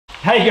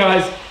Hey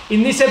guys,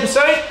 in this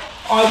episode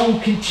I will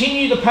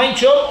continue the paint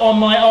job on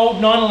my old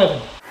 911.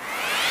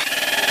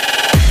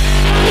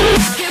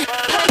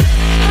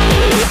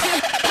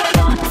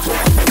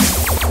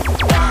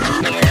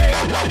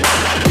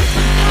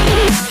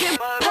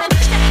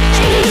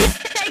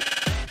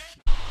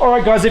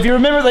 Alright guys, if you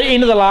remember at the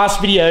end of the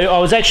last video, I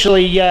was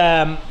actually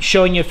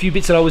showing you a few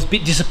bits that I was a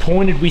bit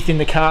disappointed with in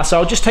the car, so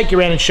I'll just take you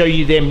around and show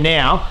you them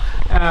now.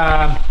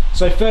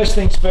 So first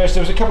things first,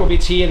 there was a couple of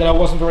bits here that I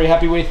wasn't very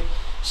happy with,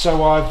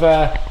 so I've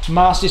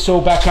masked this all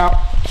back up.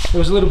 There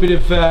was a little bit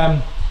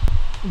of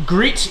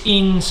grit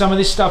in some of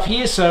this stuff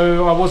here,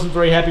 so I wasn't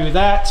very happy with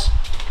that.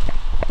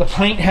 The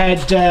paint had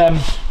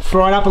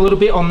fried up a little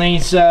bit on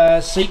these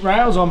seat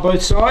rails on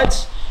both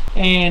sides,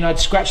 and I'd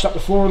scratched up the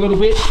floor a little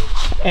bit,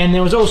 and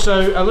there was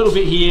also a little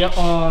bit here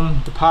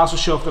on the parcel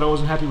shelf that I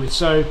wasn't happy with.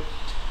 So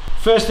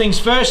first things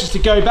first is to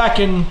go back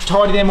and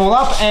tidy them all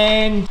up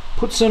and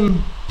put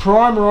some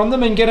primer on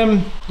them and get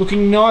them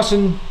looking nice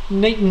and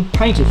neat and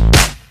painted.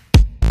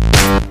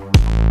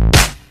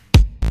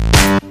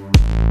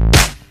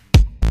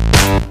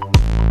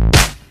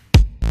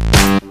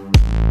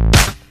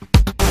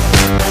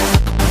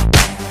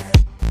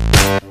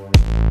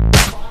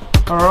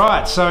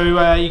 Alright,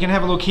 so you can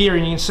have a look here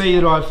and you can see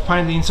that I've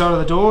painted the inside of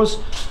the doors.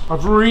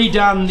 I've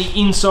redone the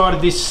inside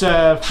of this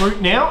fruit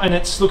now and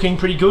it's looking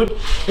pretty good,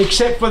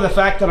 except for the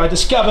fact that I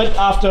discovered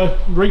after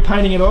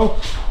repainting it all,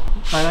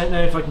 I don't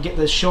know if I can get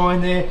the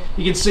shine there,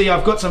 you can see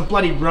I've got some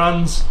bloody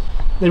runs.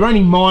 They're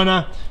only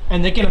minor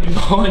and they're going to be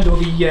behind all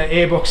the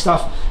airbox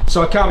stuff,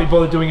 so I can't be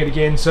bothered doing it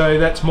again, so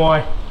that's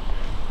my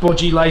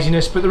bodgy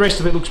laziness, but the rest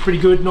of it looks pretty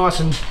good, nice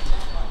and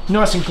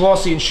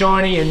glossy and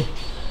shiny and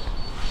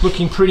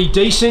looking pretty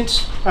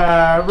decent.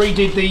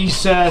 Redid these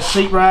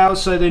seat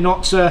rails so they're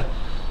not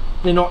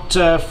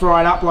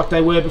fried up like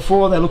they were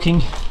before. They're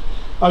looking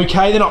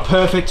okay, they're not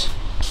perfect.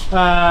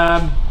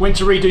 Went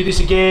to redo this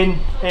again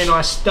and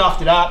I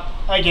stuffed it up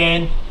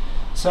again,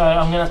 so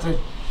I'm gonna have to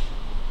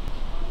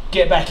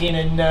get back in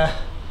and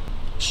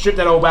strip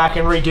that all back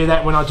and redo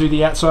that when I do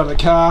the outside of the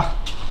car.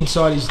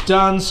 Inside is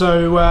done,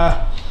 so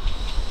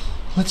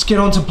let's get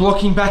on to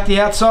blocking back the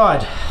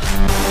outside.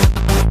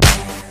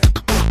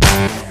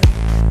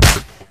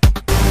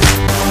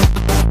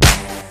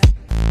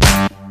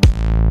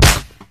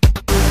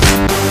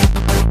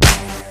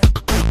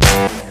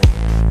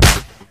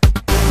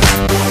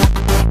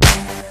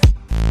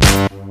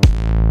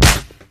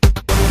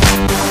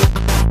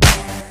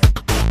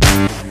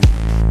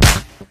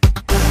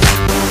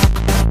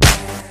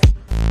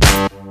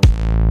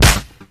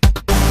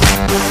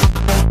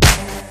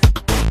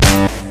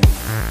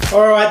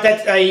 Alright,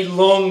 that's a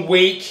long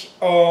week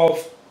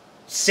of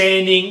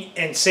sanding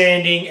and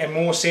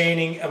more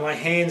sanding, and my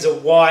hands are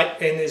white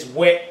and there's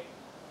wet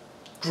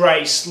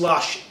grey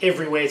slush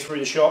everywhere through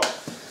the shop.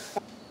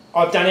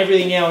 I've done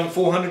everything now in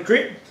 400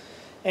 grit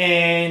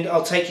and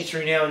I'll take you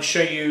through now and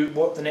show you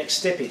what the next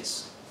step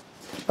is.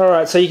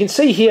 Alright, so you can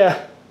see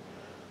here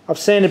I've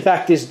sanded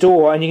back this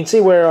door and you can see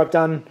where I've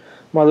done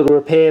my little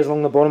repairs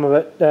along the bottom of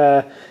it,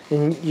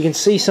 and you can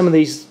see some of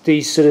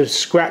these sort of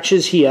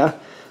scratches here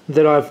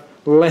that I've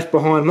left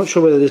behind. I'm not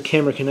sure whether the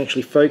camera can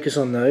actually focus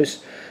on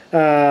those,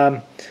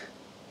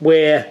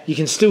 where you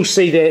can still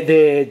see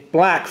they're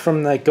black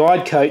from the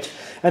guide coat,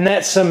 and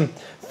that's some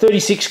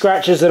 36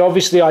 scratches that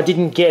obviously I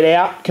didn't get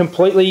out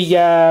completely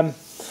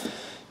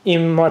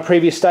in my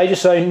previous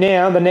stages. So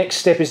now the next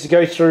step is to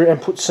go through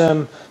and put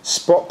some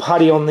spot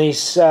putty on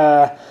these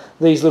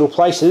little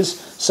places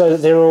so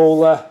that they're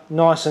all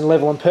nice and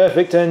level and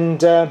perfect,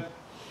 and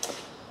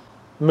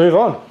move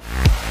on.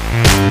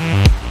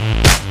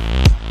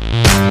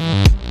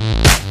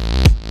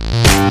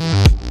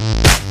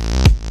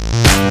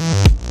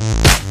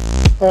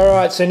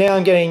 Alright, so now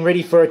I'm getting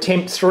ready for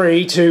attempt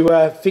 3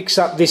 to fix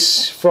up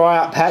this fry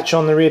up patch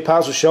on the rear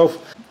parcel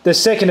shelf. The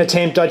second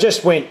attempt I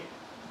just went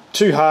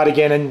too hard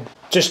again and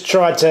just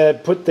tried to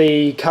put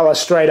the colour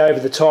straight over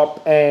the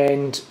top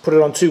and put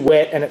it on too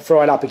wet and it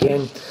fried up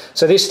again.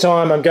 So this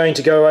time I'm going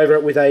to go over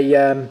it with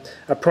a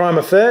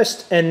primer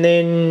first and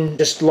then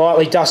just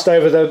lightly dust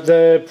over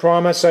the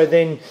primer, so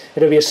then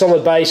it'll be a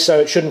solid base so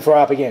it shouldn't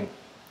fry up again.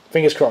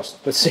 Fingers crossed.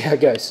 Let's see how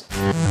it goes.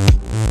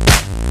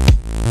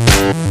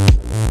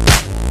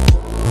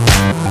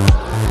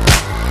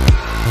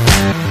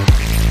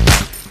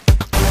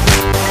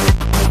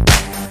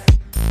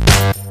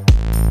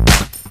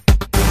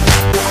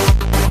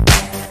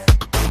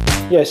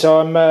 Yeah, so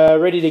I'm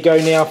ready to go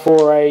now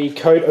for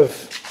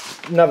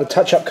another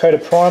touch-up coat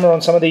of primer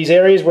on some of these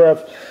areas where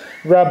I've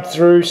rubbed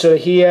through. So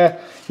here,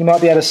 you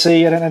might be able to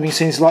see, I don't know if you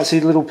can see, see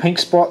the little pink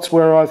spots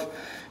where I've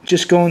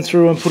just gone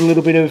through and put a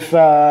little bit of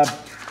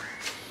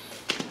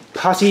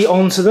putty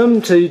onto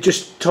them to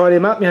just tidy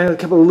them up. You know, a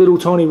couple of little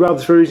tiny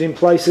rub-throughs in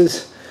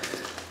places.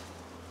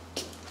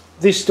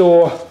 This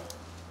door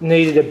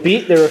needed a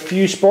bit. There are a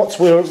few spots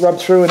where it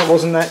rubbed through and it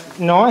wasn't that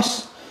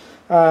nice.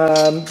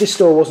 This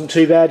door wasn't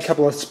too bad, a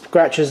couple of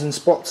scratches and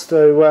spots,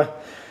 so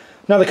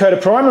another coat of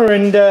primer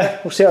and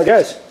we'll see how it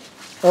goes.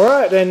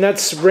 Alright, and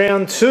that's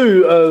round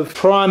 2 of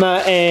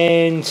primer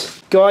and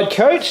guide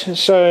coat.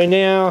 So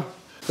now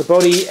the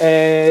body,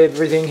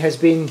 everything has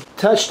been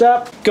touched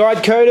up,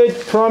 guide coated,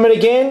 primed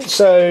again.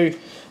 So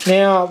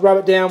now rub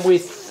it down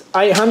with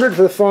 800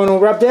 for the final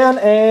rub down,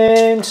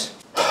 and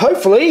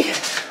hopefully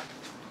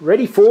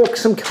ready for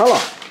some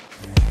colour.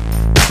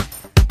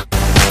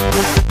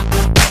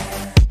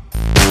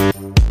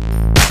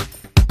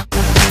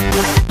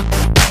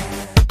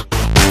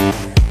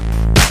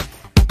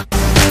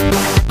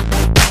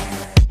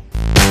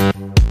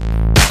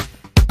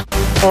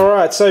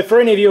 Alright, so for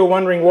any of you who are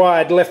wondering why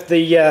I'd left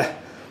the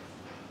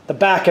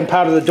back and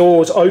part of the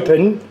doors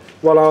open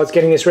while I was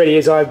getting this ready,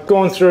 is I've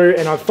gone through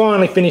and I've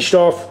finally finished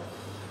off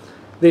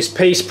this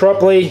piece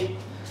properly.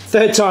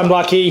 Third time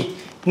lucky,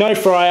 no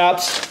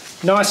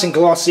fry-ups, nice and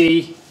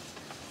glossy.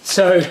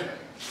 So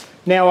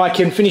now I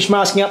can finish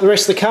masking up the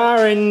rest of the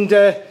car and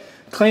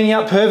cleaning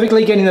up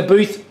perfectly, getting the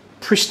booth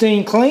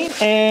pristine clean,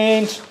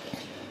 and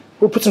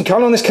we'll put some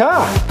colour on this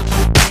car.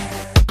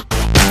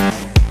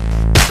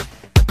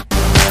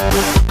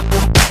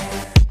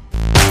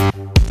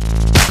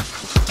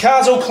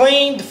 Car's all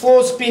clean, the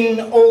floor's been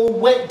all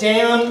wet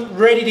down,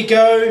 ready to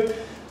go.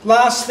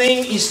 Last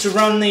thing is to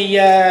run the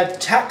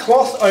tack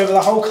cloth over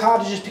the whole car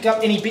to just pick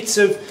up any bits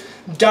of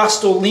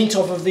dust or lint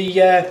off of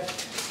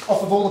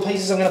all the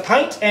pieces I'm going to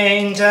paint,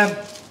 and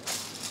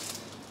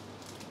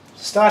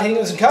start hitting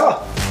it with some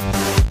colour.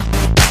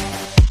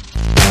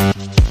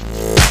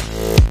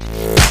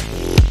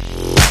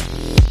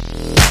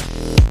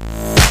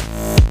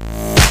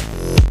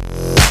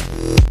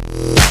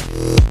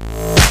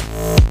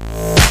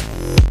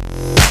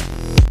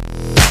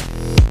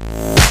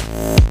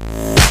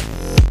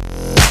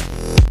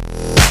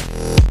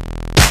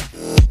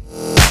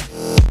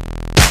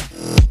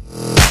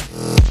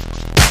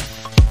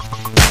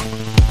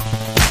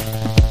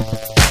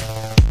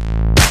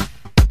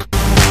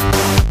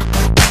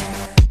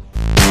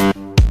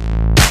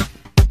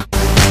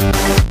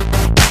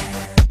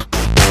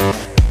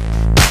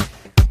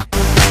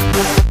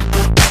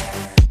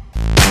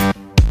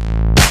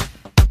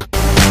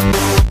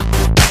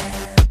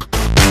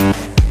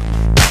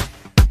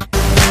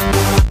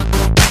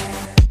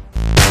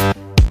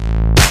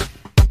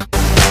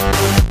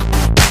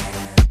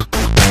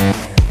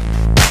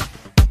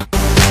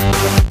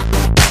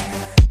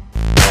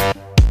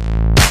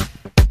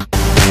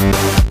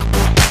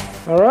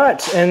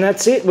 Alright, and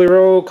that's it, we're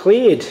all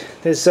cleared.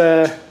 There's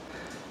a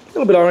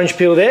little bit of orange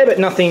peel there, but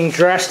nothing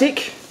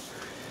drastic.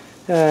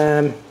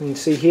 You can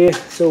see here,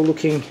 it's all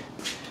looking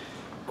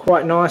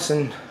quite nice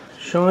and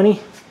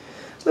shiny.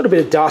 A little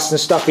bit of dust and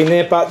stuff in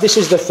there, but this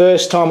is the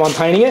first time I'm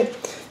painting it.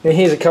 And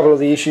here's a couple of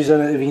the issues, I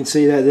don't know if you can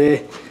see that there.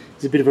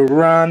 There's a bit of a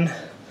run,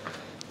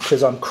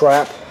 because I'm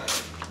crap.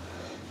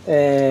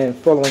 And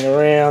following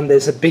around,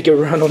 there's a bigger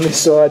run on this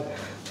side.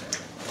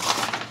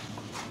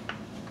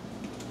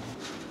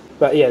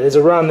 But yeah, there's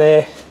a run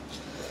there.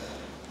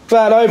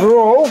 But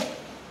overall,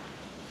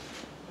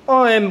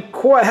 I am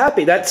quite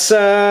happy. That's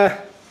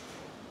done.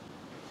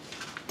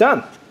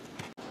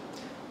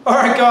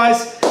 Alright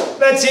guys,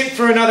 that's it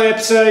for another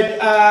episode.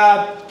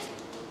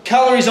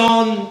 Colour is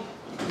on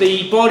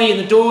the body and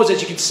the doors, as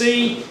you can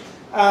see.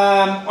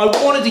 I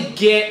wanted to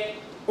get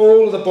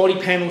all of the body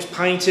panels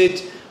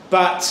painted,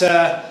 but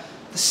the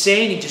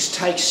sanding just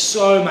takes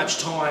so much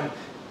time.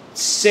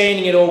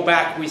 Sanding it all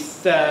back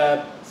with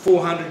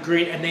 400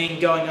 grit and then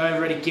going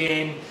over it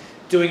again,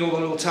 doing all the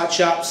little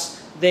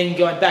touch-ups, then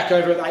going back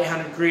over it with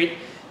 800 grit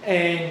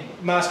and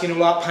masking it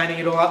all up, painting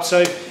it all up.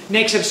 So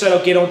next episode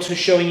I'll get on to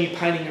showing you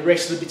painting the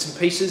rest of the bits and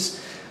pieces.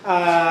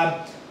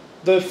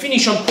 The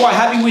finish I'm quite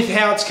happy with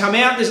how it's come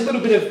out. There's a little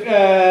bit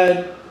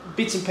of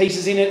bits and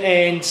pieces in it,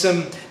 and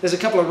there's a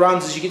couple of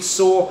runs as you get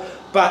saw,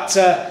 but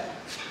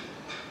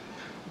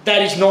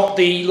that is not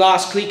the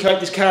last clear coat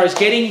this car is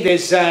getting.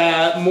 There's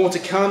more to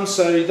come,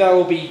 so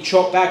they'll be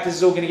chopped back. This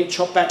is all going to get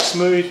chopped back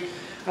smooth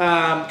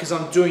because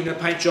I'm doing the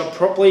paint job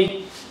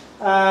properly.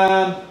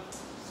 And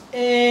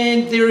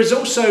there is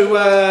also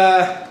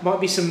might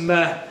be some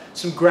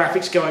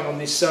graphics going on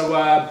this, so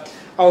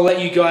I'll let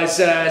you guys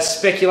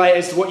speculate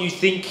as to what you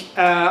think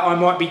I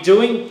might be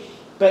doing.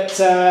 But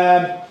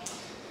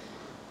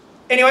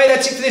anyway,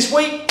 that's it for this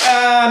week.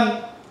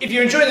 If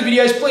you're enjoying the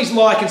videos, please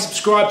like and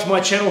subscribe to my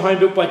channel, Home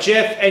Built by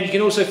Jeff, and you can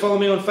also follow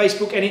me on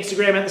Facebook and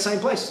Instagram at the same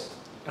place.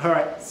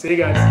 Alright, see you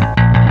guys.